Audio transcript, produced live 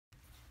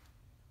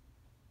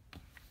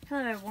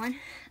Hello everyone,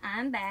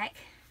 I'm back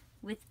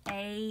with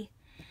a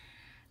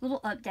little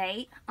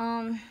update.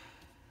 I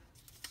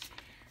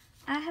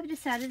have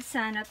decided to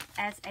sign up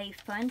as a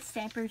Fun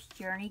Stampers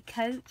Journey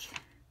coach,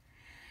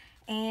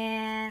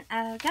 and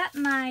I got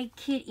my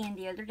kit in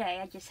the other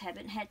day. I just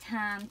haven't had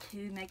time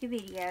to make a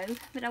video,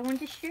 but I wanted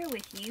to share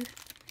with you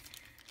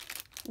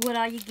what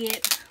all you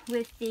get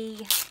with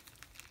it's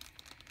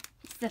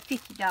the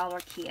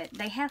 $50 kit.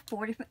 They have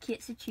 4 different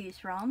kits to choose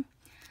from.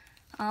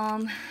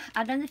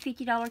 I've done the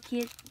 $50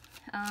 kit.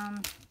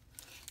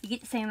 You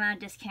get the same amount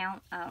of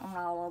discount on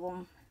all of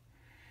them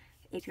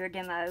if you're a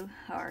demo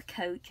or a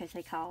coach, as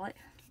they call it.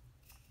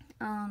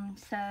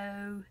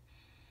 So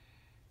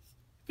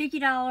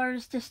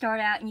 $50 to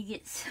start out, and you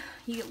get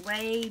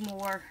way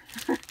more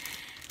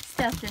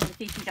stuff than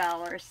the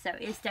 $50. So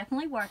it's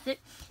definitely worth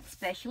it,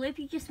 especially if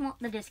you just want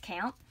the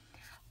discount.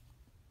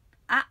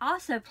 I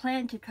also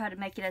plan to try to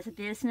make it as a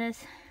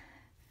business,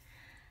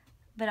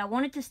 but I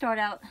wanted to start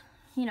out,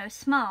 you know,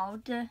 small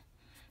to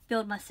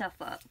build myself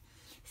up.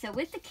 So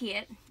with the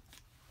kit,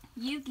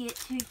 you get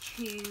to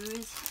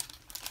choose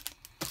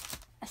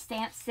a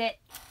stamp set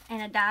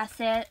and a die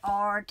set,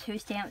 or 2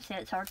 stamp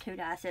sets or 2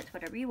 die sets,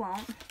 whatever you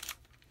want.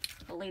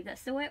 I believe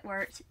that's the way it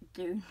works.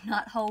 Do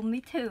not hold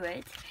me to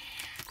it.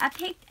 I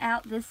picked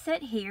out this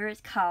set here.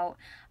 It's called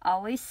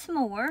Always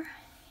S'more.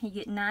 You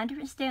get 9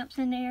 different stamps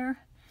in there.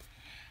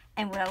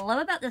 And what I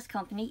love about this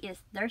company is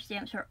their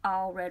stamps are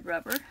all red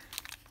rubber.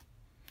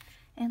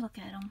 And look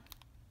at them.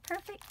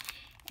 Perfect.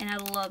 And I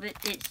love it.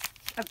 It's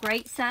a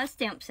great size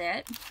stamp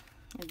set.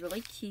 It's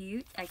really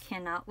cute. I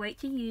cannot wait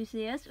to use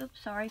this. Oops,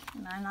 sorry,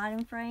 I'm not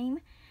in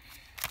frame.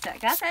 So I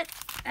got that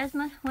as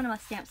one of my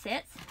stamp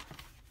sets.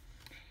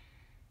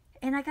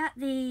 And I got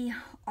the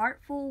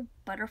Artful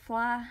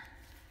Butterfly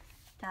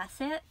die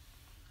set.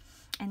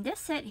 And this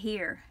set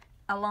here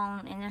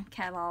alone in the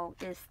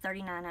catalog is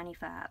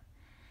 $39.95.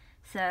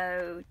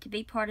 So to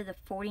be part of the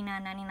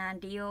 $49.99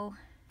 deal,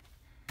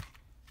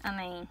 I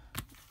mean,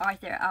 right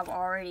there, I've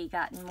already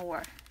gotten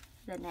more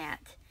than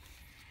that.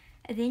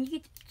 And then you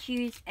get to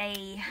choose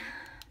a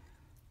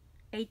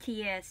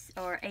ATS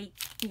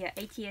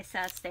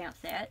size stamp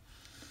set.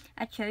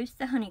 I chose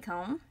the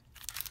Honeycomb,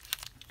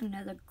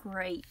 another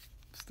great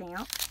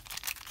stamp.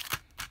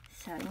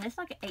 So, and it's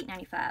like an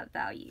 $8.95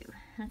 value.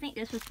 I think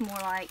this was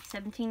more like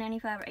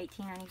 $17.95 or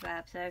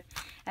 $18.95. So,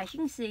 as you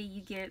can see,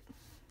 you get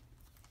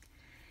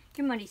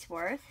your money's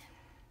worth.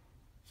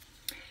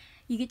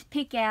 You get to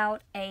pick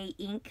out a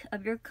ink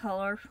of your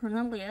color from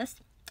the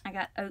list. I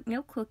got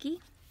oatmeal cookie.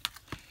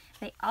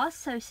 They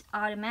also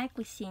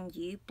automatically send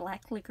you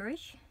black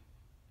licorice.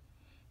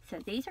 So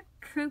these are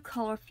True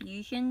Color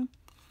Fusion,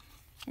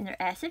 and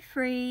they're acid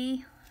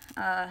free.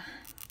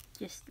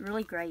 Just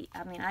really great.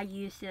 I mean, I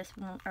used this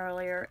one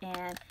earlier,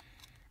 and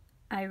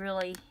I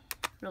really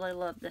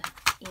love the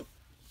ink.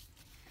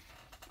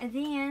 And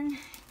then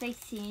they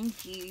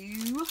send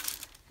you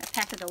a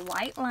pack of the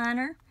white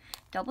liner,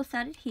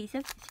 double-sided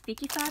adhesive. It's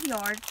 55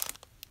 yards.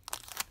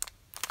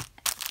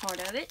 That's part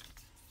of it.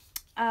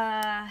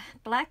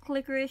 Black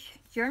licorice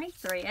journey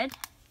thread,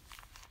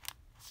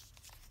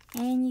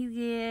 and you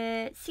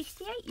get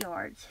 68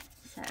 yards.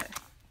 So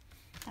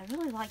I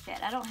really like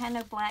that. I don't have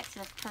no black,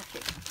 so that's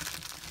perfect.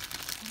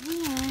 And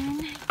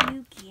then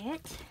you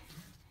get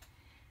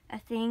a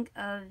thing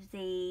of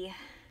the,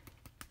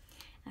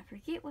 I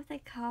forget what they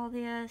call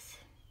this.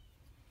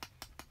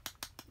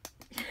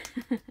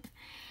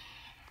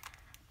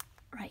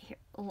 Right here.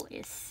 Oh,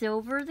 it's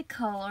silver the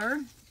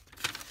color,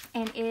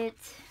 and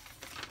it's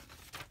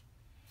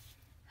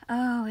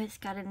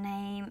got a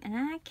name, and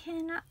I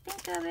cannot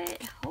think of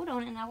it. Hold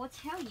on, and I will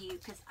tell you,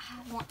 because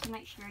I want to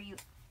make sure you.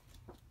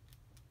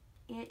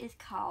 It is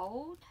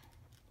called.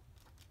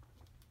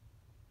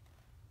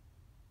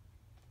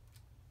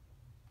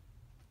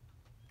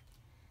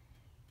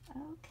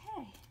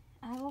 Okay,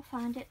 I will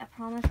find it. I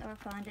promise I will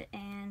find it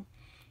and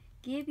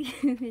give you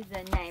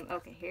the name.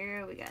 Okay,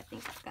 here we go. I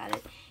think I've got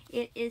it.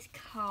 It is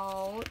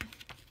called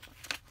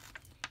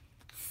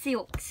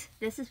Silks.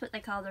 This is what they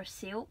call their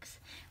silks.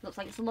 Looks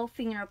like it's a little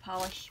fingernail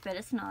polish, but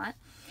it's not.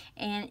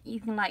 And you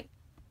can, like,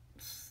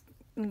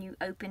 when you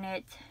open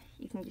it,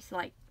 you can just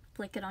like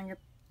flick it on your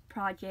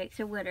projects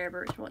or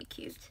whatever. It's really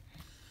cute.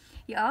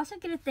 You also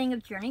get a thing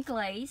of Journey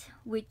Glaze,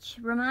 which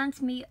reminds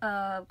me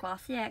of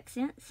Glossy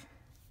Accents.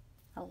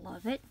 I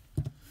love it.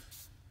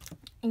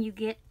 And you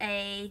get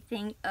a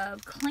thing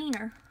of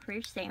cleaner for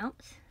your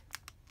stamps.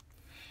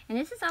 And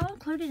this is all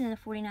included in the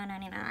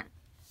 $49.99.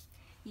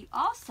 You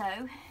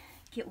also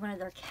get one of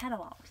their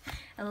catalogs.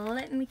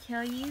 Let me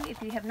tell you,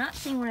 if you have not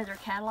seen one of their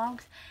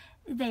catalogs,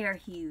 they are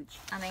huge.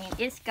 I mean,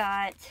 it's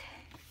got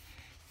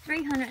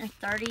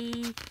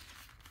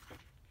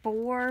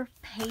 334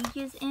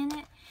 pages in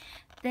it.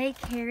 They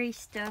carry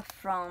stuff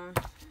from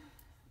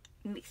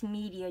mixed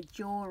media,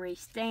 jewelry,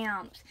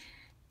 stamps,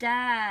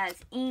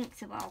 dyes,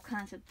 inks of all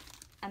kinds of,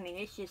 I mean,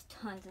 it's just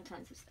tons and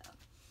tons of stuff.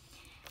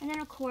 And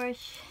then, of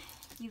course,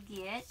 you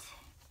get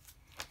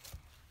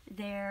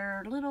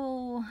their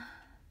little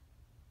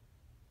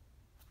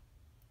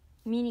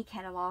mini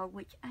catalog,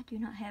 which I do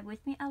not have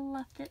with me. I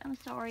left it. I'm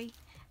sorry.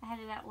 I had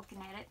it out looking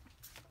at it.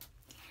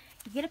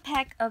 You get a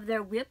pack of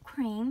their whipped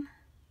cream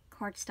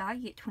cardstock.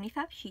 You get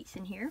 25 sheets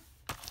in here.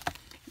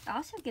 You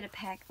also get a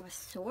pack of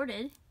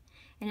assorted,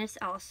 and it's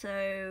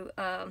also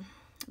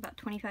about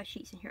 25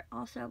 sheets in here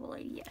also, I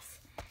believe. Yes.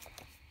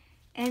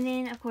 And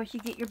then, of course, you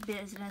get your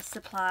business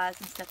supplies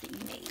and stuff that you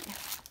need.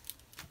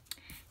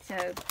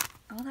 So,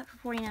 all that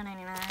for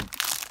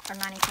 $49.99 or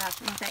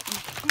 $95. In fact,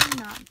 you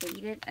cannot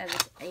beat it as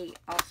an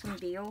awesome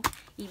deal,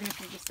 even if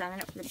you're just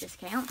signing up for the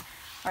discount.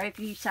 Or if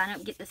you sign up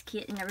and get this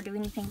kit and never do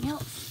anything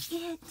else,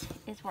 it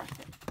is worth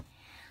it.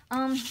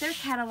 Their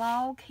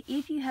catalog,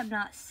 if you have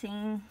not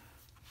seen,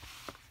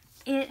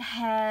 it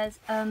has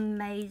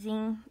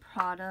amazing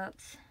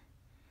products.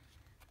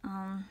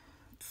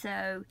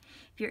 So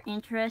if you're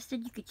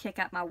interested, you could check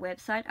out my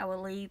website. I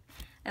will leave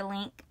a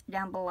link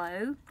down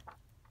below.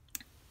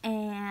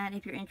 And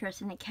if you're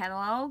interested in the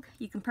catalog,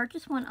 you can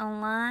purchase one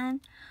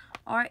online,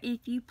 or if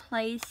you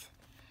place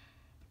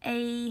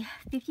a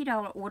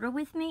 $50 order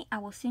with me, I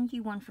will send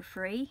you one for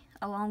free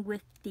along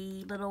with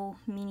the little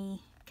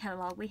mini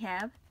catalog we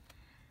have.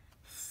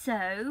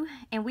 So,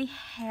 and we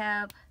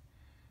have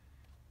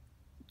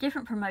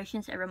different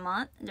promotions every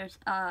month. There's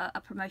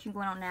a promotion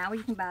going on now where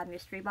you can buy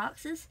mystery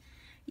boxes.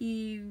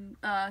 You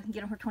can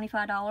get them for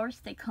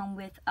 $25. They come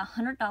with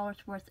 $100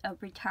 worth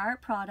of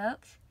retired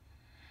products.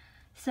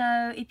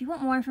 So if you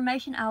want more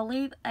information, I'll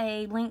leave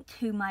a link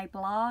to my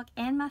blog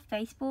and my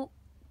Facebook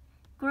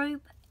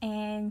group,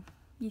 and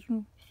you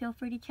can feel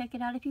free to check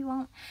it out if you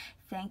want.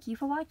 Thank you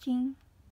for watching.